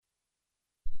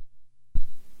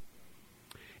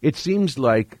It seems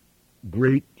like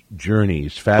great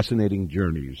journeys, fascinating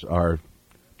journeys, are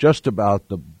just about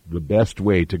the best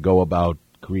way to go about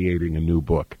creating a new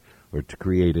book or to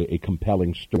create a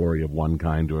compelling story of one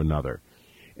kind or another.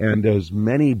 And as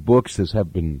many books as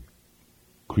have been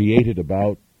created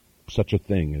about such a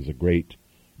thing as a great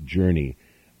journey,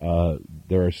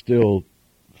 there are still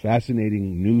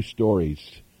fascinating new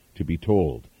stories to be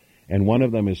told. And one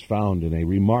of them is found in a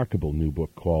remarkable new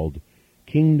book called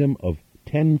Kingdom of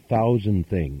 10,000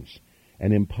 Things,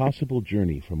 An Impossible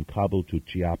Journey from Kabul to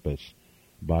Chiapas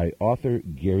by author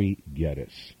Gary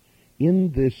Geddes.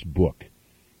 In this book,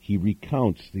 he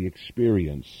recounts the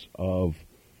experience of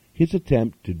his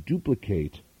attempt to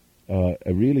duplicate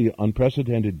a really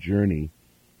unprecedented journey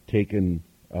taken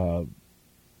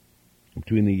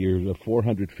between the years of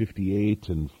 458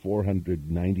 and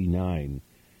 499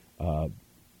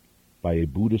 by a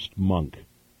Buddhist monk,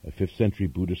 a 5th century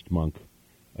Buddhist monk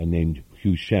named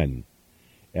Hu Shen.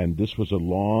 And this was a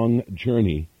long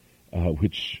journey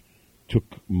which took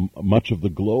much of the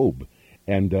globe.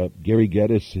 And Gary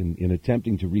Geddes, in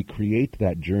attempting to recreate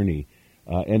that journey,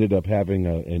 ended up having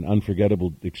an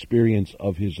unforgettable experience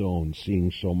of his own,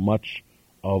 seeing so much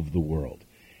of the world.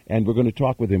 And we're going to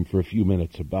talk with him for a few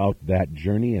minutes about that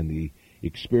journey and the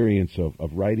experience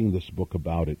of writing this book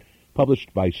about it,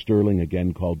 published by Sterling,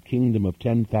 again called Kingdom of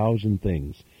 10,000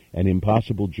 Things, An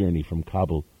Impossible Journey from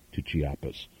Kabul to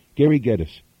Chiapas. Gary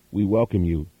Geddes, we welcome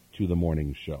you to the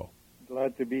morning show.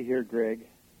 Glad to be here, Greg.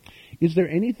 Is there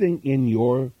anything in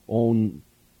your own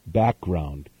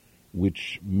background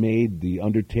which made the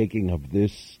undertaking of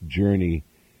this journey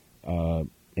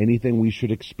anything we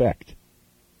should expect?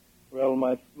 Well,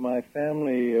 my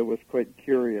family was quite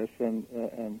curious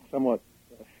and somewhat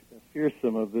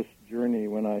fearsome of this journey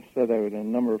when I set out. And a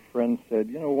number of friends said,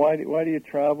 why do you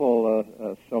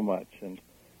travel so much? And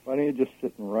why don't you just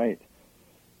sit and write?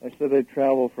 I said I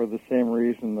travel for the same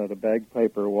reason that a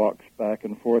bagpiper walks back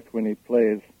and forth when he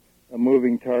plays. A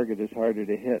moving target is harder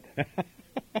to hit.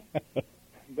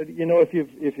 But if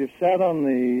you've sat on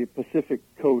the Pacific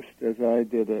coast as I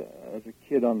did as a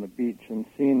kid on the beach and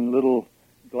seen little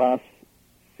glass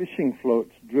fishing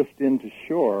floats drift into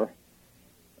shore,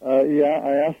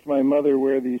 I asked my mother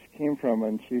where these came from,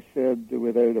 and she said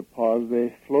without a pause,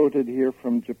 they floated here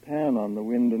from Japan on the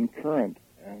wind and current.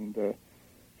 And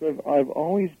so I've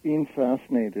always been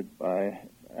fascinated by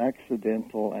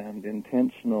accidental and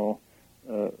intentional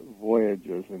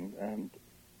voyages and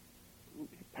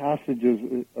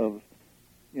passages of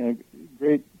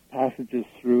great passages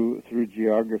through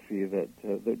geography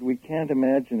that we can't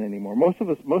imagine anymore. Most of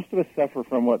us suffer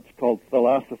from what's called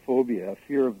thalassophobia, a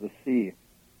fear of the sea.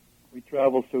 We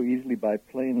travel so easily by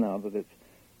plane now that it's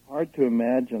hard to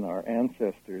imagine our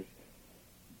ancestors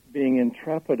being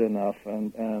intrepid enough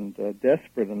and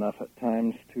desperate enough at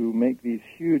times to make these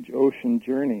huge ocean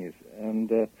journeys.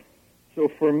 And so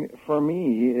for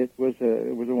me, it was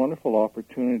a wonderful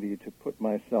opportunity to put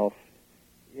myself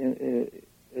in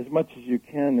as much as you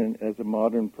can as a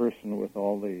modern person with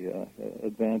all the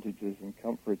advantages and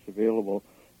comforts available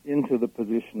into the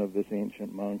position of this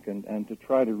ancient monk and to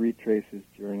try to retrace his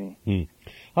journey.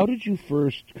 How did you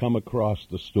first come across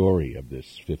the story of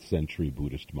this 5th century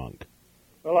Buddhist monk?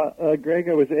 Well, Greg,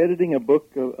 I was editing a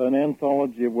book, an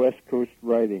anthology of West Coast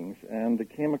writings, and I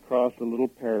came across a little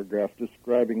paragraph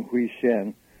describing Hui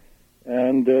Shen,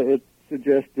 and it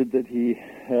suggested that he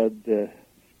had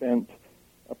spent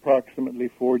approximately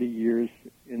 40 years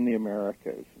in the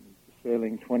Americas,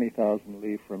 sailing 20,000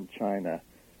 li from China.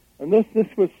 And this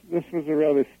was a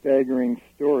rather staggering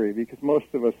story because most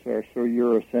of us are so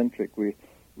Eurocentric.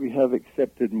 We have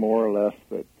accepted more or less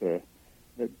that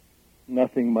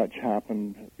nothing much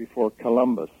happened before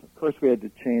Columbus. Of course, we had to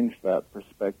change that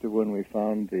perspective when we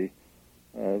found the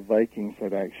Vikings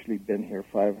had actually been here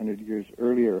 500 years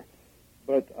earlier.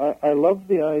 But I love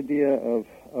the idea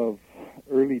of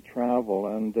early travel,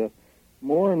 and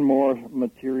more and more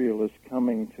material is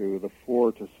coming to the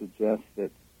fore to suggest that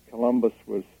Columbus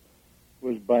was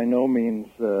by no means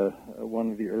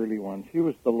one of the early ones. He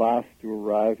was the last to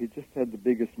arrive. He just had the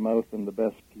biggest mouth and the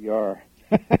best PR.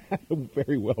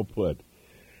 Very well put.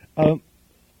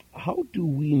 How do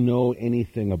we know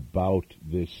anything about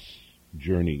this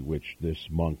journey which this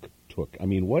monk took? I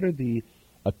mean, what are the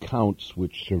accounts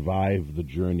which survive the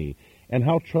journey, and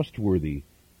how trustworthy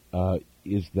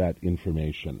is that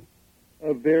information?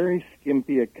 A very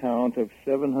skimpy account of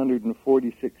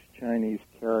 746 Chinese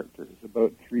characters,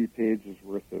 about 3 pages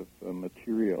worth of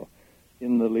material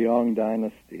in the Liang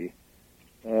dynasty.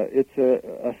 It's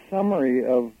a summary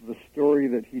of the story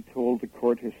that he told the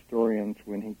court historians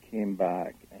when he came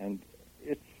back, and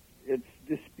it's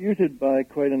disputed disputed by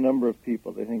quite a number of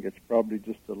people. They think it's probably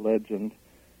just a legend.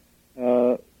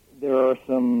 There are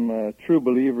some true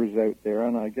believers out there,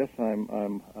 and I guess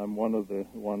I'm one of the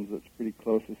ones that's pretty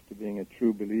closest to being a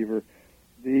true believer.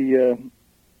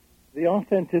 The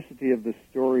authenticity of the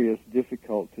story is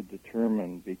difficult to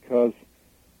determine because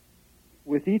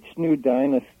with each new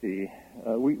dynasty,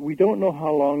 we don't know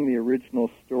how long the original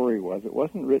story was. It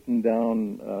wasn't written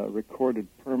down, recorded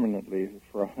permanently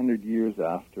for 100 years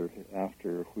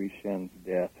after Hui Shen's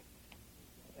death.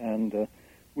 And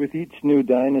with each new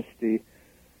dynasty,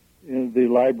 the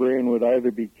librarian would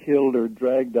either be killed or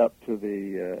dragged up to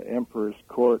the emperor's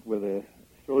court with a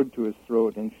sword to his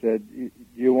throat and said, "Do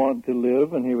you want to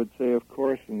live?" And he would say, "Of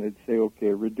course." And they'd say, "Okay,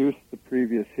 reduce the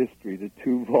previous history to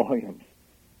 2 volumes,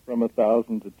 from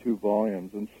 1,000 to 2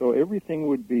 volumes." And so everything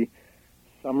would be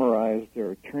summarized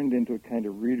or turned into a kind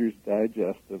of Reader's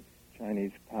Digest of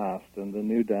Chinese past, and the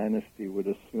new dynasty would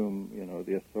assume,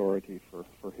 the authority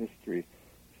for history.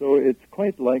 So it's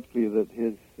quite likely that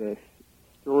his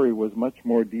story was much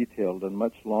more detailed and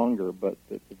much longer, but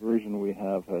that the version we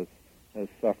have has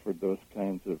suffered those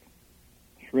kinds of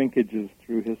shrinkages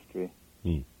through history.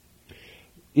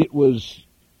 It was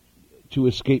to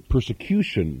escape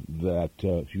persecution that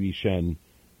Hui Shen,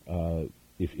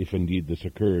 if indeed this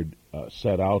occurred,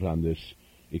 set out on this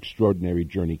extraordinary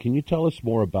journey. Can you tell us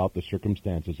more about the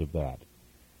circumstances of that?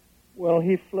 Well,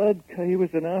 he fled. He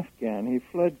was an Afghan. He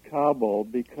fled Kabul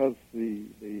because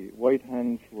the White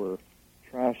Huns were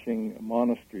trashing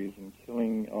monasteries and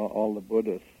killing all the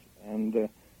Buddhists. And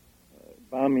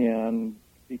Bamiyan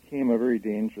became a very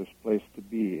dangerous place to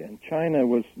be. And China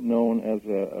was known as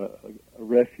a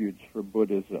refuge for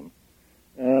Buddhism.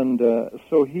 And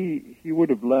so he would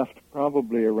have left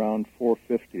probably around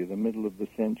 450, the middle of the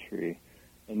century,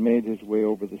 and made his way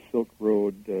over the Silk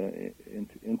Road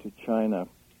into China.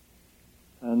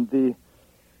 And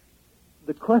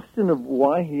the question of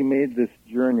why he made this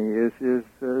journey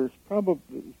is probably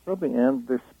and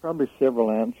there's probably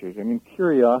several answers. I mean,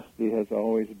 curiosity has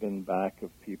always been back of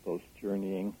people's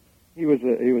journeying. He was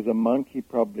a monk. He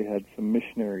probably had some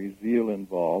missionary zeal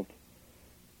involved,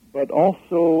 but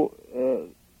also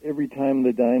every time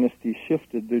the dynasty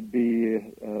shifted, there'd be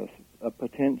a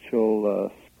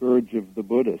potential scourge of the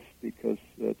Buddhists, because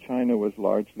China was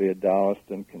largely a Taoist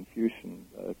and Confucian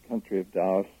country of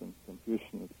Taoists and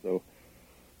Confucianists. So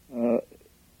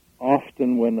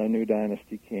often when a new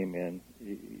dynasty came in,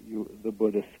 the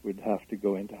Buddhists would have to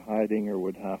go into hiding or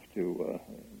would have to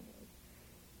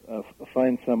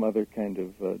find some other kind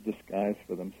of disguise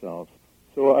for themselves.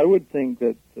 So I would think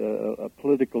that a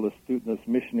political astuteness,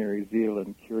 missionary zeal,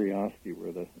 and curiosity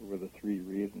were the 3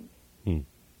 reasons.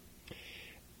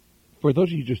 For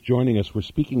those of you just joining us, we're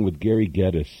speaking with Gary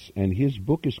Geddes, and his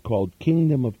book is called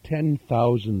Kingdom of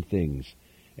 10,000 Things,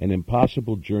 An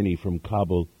Impossible Journey from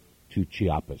Kabul to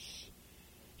Chiapas.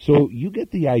 So you get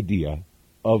the idea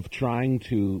of trying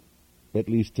to, at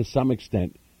least to some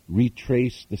extent,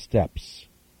 retrace the steps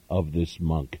of this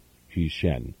monk, Hui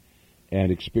Shen,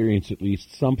 and experience at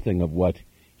least something of what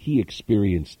he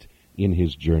experienced in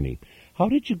his journey. How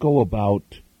did you go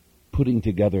about putting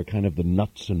together kind of the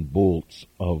nuts and bolts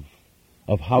of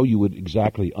how you would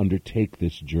exactly undertake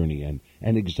this journey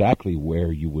and exactly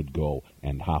where you would go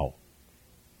and how?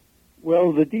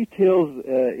 Well, the details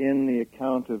in the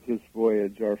account of his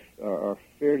voyage are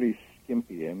fairly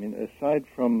skimpy. I mean, aside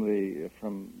from the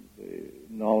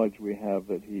knowledge we have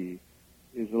that he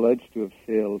is alleged to have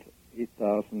sailed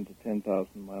 8,000 to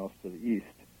 10,000 miles to the east,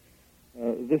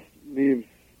 this leaves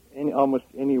almost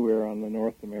anywhere on the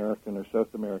North American or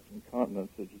South American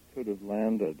continents that he could have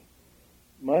landed.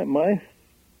 My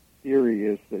theory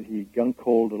is that he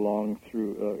gunk-holed along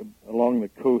the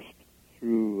coast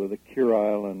through the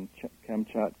Kurile and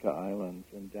Kamchatka Islands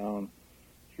and down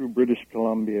through British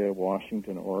Columbia,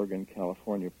 Washington, Oregon,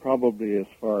 California, probably as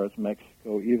far as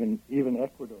Mexico, even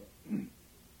Ecuador.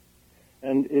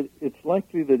 And it's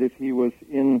likely that if he was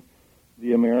in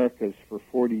the Americas for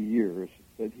 40 years,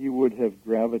 that he would have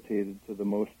gravitated to the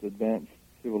most advanced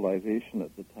civilization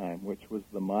at the time, which was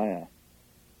the Maya.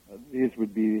 These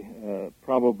would be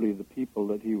probably the people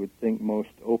that he would think most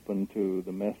open to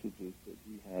the messages that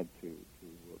he had to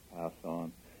pass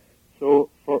on. So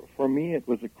for me, it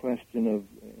was a question of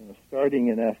starting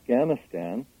in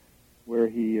Afghanistan, where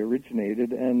he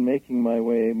originated, and making my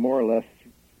way more or less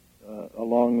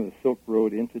along the Silk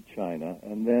Road into China,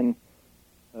 and then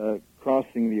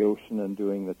crossing the ocean and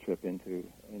doing the trip into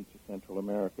Central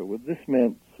America. Well, this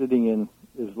meant sitting in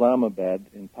Islamabad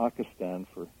in Pakistan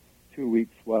for 2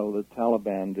 weeks while the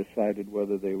Taliban decided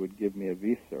whether they would give me a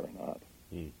visa or not.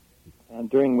 And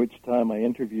during which time I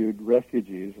interviewed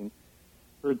refugees, and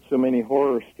heard so many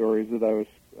horror stories that I was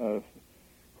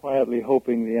quietly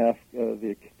hoping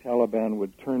the Taliban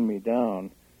would turn me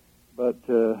down. But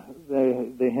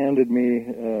they handed me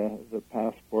the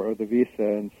passport or the visa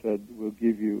and said, "We'll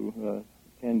give you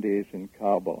 10 days in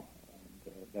Kabul." And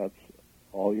that's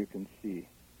all you can see.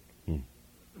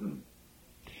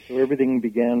 So everything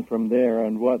began from there,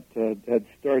 and what had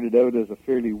started out as a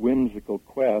fairly whimsical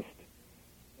quest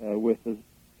with the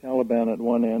Taliban at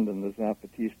one end and the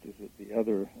Zapatistas at the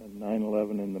other, and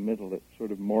 9/11 in the middle, it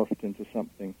sort of morphed into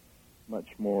something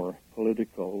much more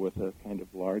political with a kind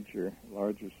of larger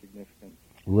significance.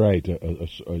 Right,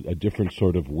 a different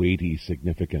sort of weighty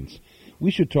significance.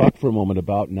 We should talk for a moment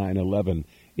about 9/11.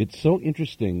 It's so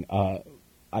interesting.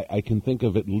 I can think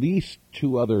of at least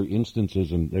two other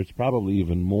instances, and there's probably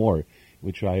even more,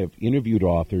 which I have interviewed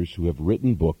authors who have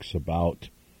written books about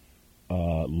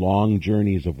long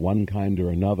journeys of one kind or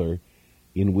another,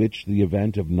 in which the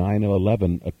event of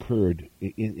 9/11 occurred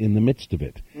in the midst of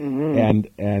it. Mm-hmm.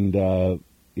 And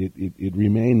it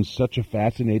remains such a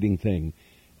fascinating thing.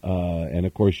 And,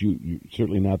 of course, you're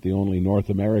certainly not the only North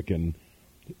American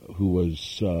who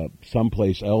was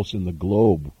someplace else in the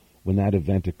globe when that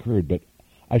event occurred. But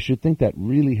I should think that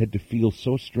really had to feel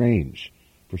so strange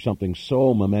for something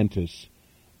so momentous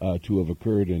to have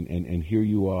occurred. And here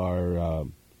you are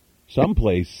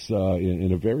someplace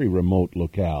in a very remote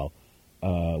locale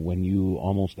when you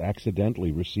almost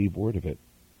accidentally receive word of it.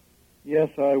 Yes,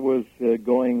 I was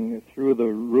going through the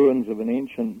ruins of an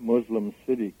ancient Muslim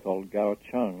city called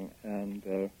Gaocheng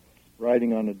and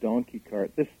riding on a donkey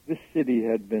cart. This city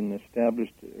had been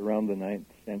established around the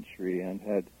 9th century and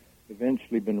had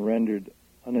eventually been rendered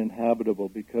uninhabitable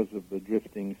because of the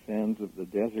drifting sands of the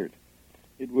desert.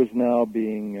 It was now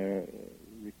being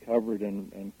recovered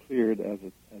and cleared as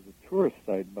a tourist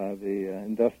site by the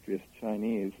industrious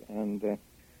Chinese, and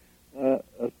a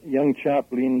young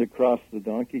chap leaned across the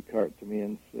donkey cart to me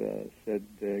and said,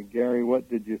 "Gary, what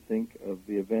did you think of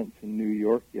the events in New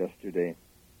York yesterday?"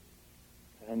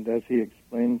 And as he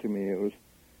explained to me,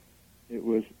 it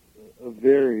was a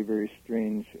very, very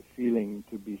strange feeling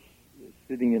to be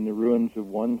sitting in the ruins of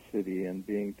one city and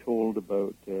being told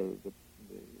about the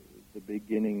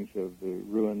beginnings of the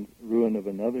ruin of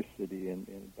another city and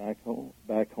back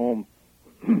home.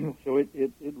 So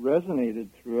it resonated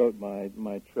throughout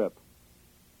my trip,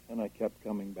 and I kept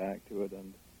coming back to it.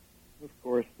 And of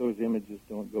course, those images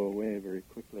don't go away very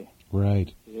quickly.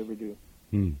 Right. They ever do.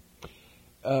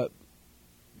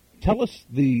 Tell us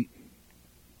the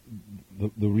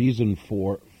reason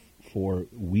for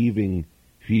weaving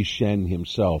Hui Shen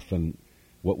himself and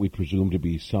what we presume to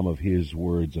be some of his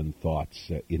words and thoughts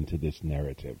into this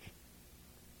narrative.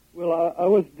 Well, I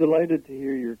was delighted to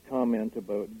hear your comment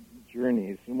about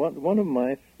journeys. And one of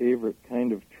my favorite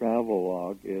kind of travel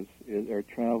log or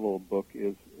travel book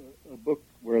is a book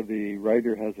where the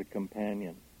writer has a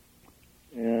companion.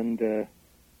 And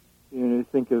you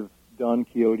think of Don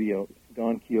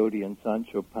Quixote and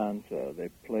Sancho Panza. They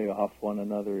play off one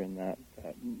another in that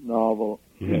novel.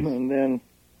 Yes. And then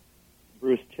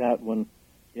Bruce Chatwin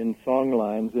in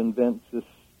Songlines invents,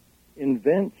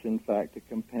 in fact, a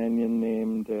companion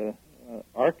named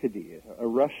Arkady, a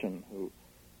Russian who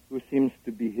seems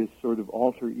to be his sort of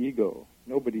alter ego.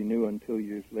 Nobody knew until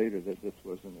years later that this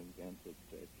was an invented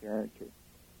character.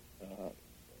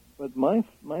 But one of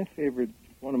my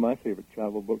favorite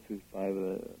travel books is by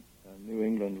the New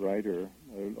England writer,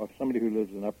 somebody who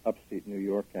lives in upstate New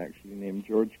York, actually, named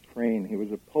George Crane. He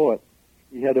was a poet.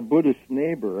 He had a Buddhist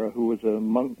neighbor who was a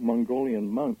Mongolian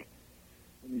monk.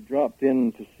 And he dropped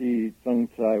in to see Tsung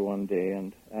Tsai one day,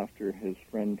 and after his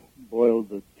friend boiled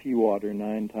the tea water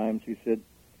 9 times, he said,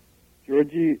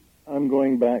 "Georgie, I'm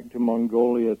going back to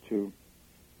Mongolia to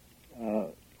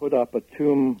put up a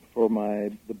tomb for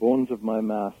the bones of my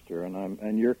master,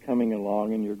 and you're coming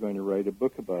along, and you're going to write a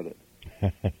book about it."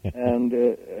 And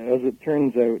as it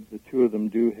turns out, the two of them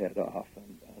do head off,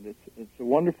 and it's a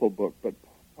wonderful book. But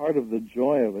part of the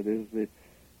joy of it is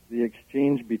the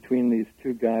exchange between these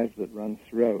two guys that runs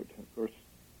throughout. Of course,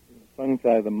 Tsung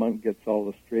Tsai, the monk, gets all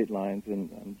the straight lines,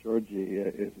 and Georgie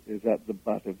is at the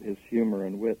butt of his humor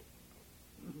and wit.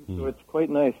 Mm-hmm. So it's quite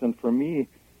nice. And for me,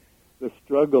 the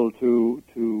struggle to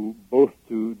both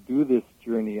to do this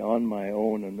journey on my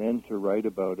own and then to write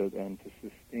about it and to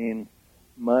sustain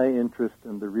my interest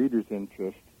and the reader's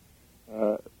interest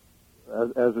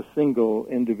as a single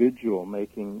individual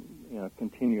making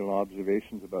continual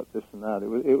observations about this and that.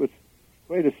 It was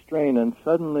quite a strain, and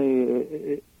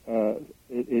suddenly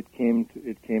it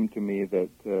came to me that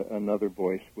another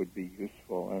voice would be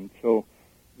useful, and so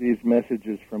these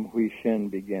messages from Hui Shen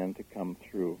began to come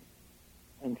through.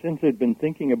 And since I'd been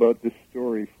thinking about this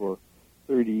story for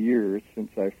 30 30 years since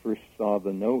I first saw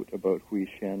the note about Hui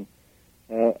Shen,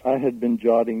 I had been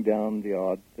jotting down the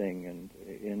odd thing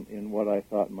and in what I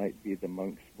thought might be the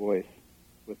monk's voice,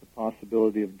 with the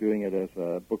possibility of doing it as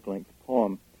a book-length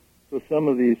poem. So some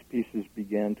of these pieces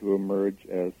began to emerge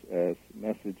as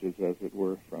messages, as it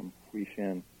were, from Hui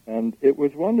Shen. And it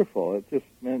was wonderful. It just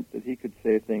meant that he could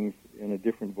say things in a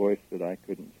different voice that I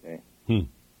couldn't say.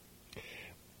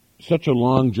 Such a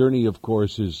long journey, of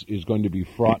course, is going to be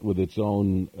fraught with its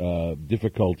own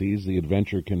difficulties. The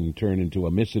adventure can turn into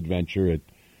a misadventure at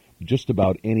just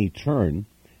about any turn.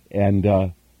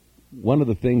 And one of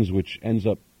the things which ends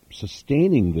up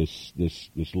sustaining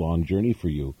this long journey for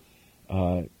you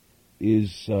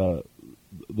is the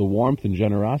warmth and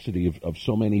generosity of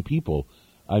so many people.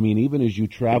 I mean, even as you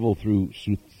travel through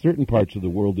certain parts of the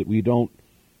world that we don't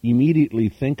immediately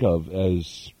think of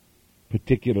as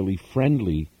particularly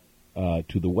friendly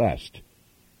to the West.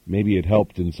 Maybe it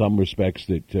helped in some respects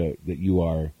that you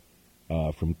are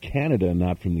from Canada,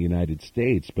 not from the United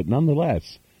States, but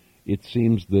nonetheless, it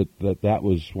seems that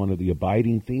was one of the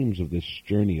abiding themes of this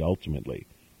journey. Ultimately,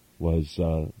 was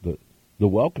the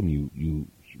welcome you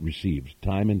received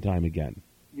time and time again.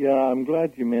 Yeah, I'm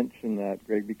glad you mentioned that,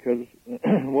 Greg, because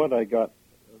what I got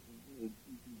the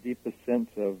deepest sense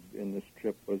of in this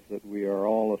trip was that we are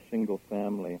all a single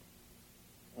family,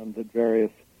 and that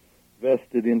various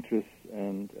vested interests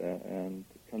and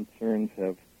concerns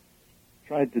have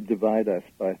tried to divide us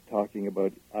by talking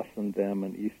about us and them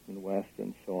and East and West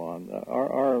and so on.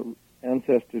 Our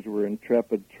ancestors were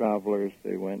intrepid travelers.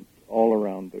 They went all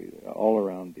around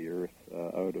the earth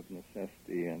out of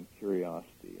necessity and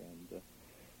curiosity.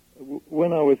 And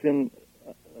when I was in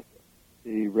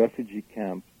the refugee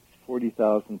camp,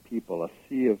 40,000 people, a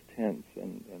sea of tents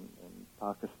in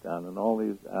Pakistan, and all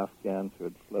these Afghans who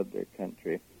had fled their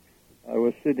country, I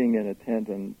was sitting in a tent,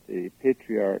 and the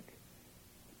patriarch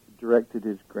directed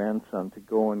his grandson to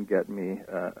go and get me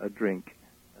a drink.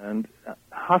 And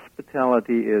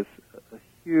hospitality is a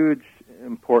huge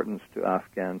importance to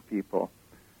Afghan people.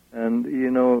 And,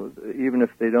 you know, even if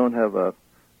they don't have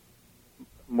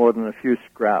more than a few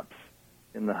scraps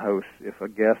in the house, if a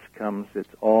guest comes, it's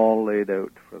all laid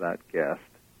out for that guest.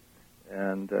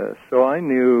 And so I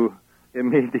knew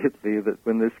immediately that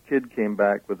when this kid came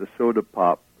back with a soda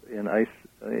pop in ice,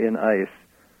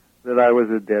 that I was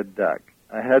a dead duck.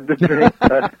 I had to drink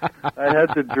that. I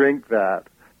had to drink that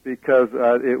because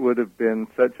it would have been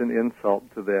such an insult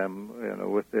to them, you know,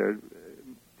 with their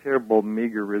terrible,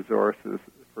 meager resources,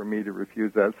 for me to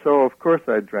refuse that. So, of course,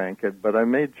 I drank it, but I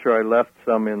made sure I left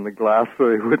some in the glass so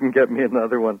they wouldn't get me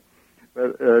another one.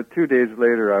 But 2 days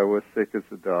later, I was sick as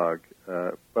a dog.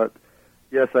 But,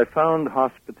 yes, I found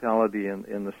hospitality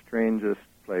in the strangest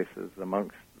places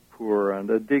amongst the poor, and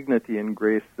a dignity and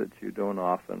grace that you don't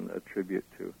often attribute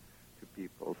to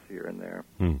peoples here and there.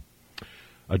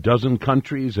 12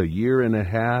 countries, a year and a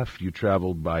half. You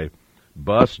traveled by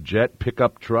bus, jet,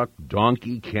 pickup truck,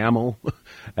 donkey, camel.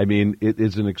 I mean, it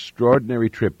is an extraordinary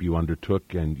trip you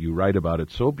undertook, and you write about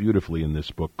it so beautifully in this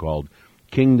book called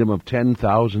Kingdom of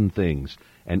 10,000 Things,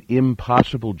 An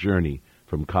Impossible Journey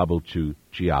from Kabul to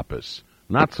Chiapas.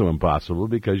 Not so impossible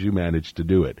because you managed to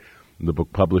do it. The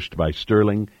book published by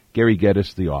Sterling, Gary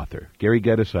Geddes, the author. Gary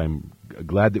Geddes, I'm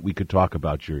glad that we could talk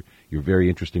about your very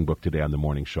interesting book today on The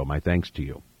Morning Show. My thanks to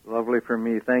you. Lovely for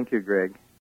me. Thank you, Greg.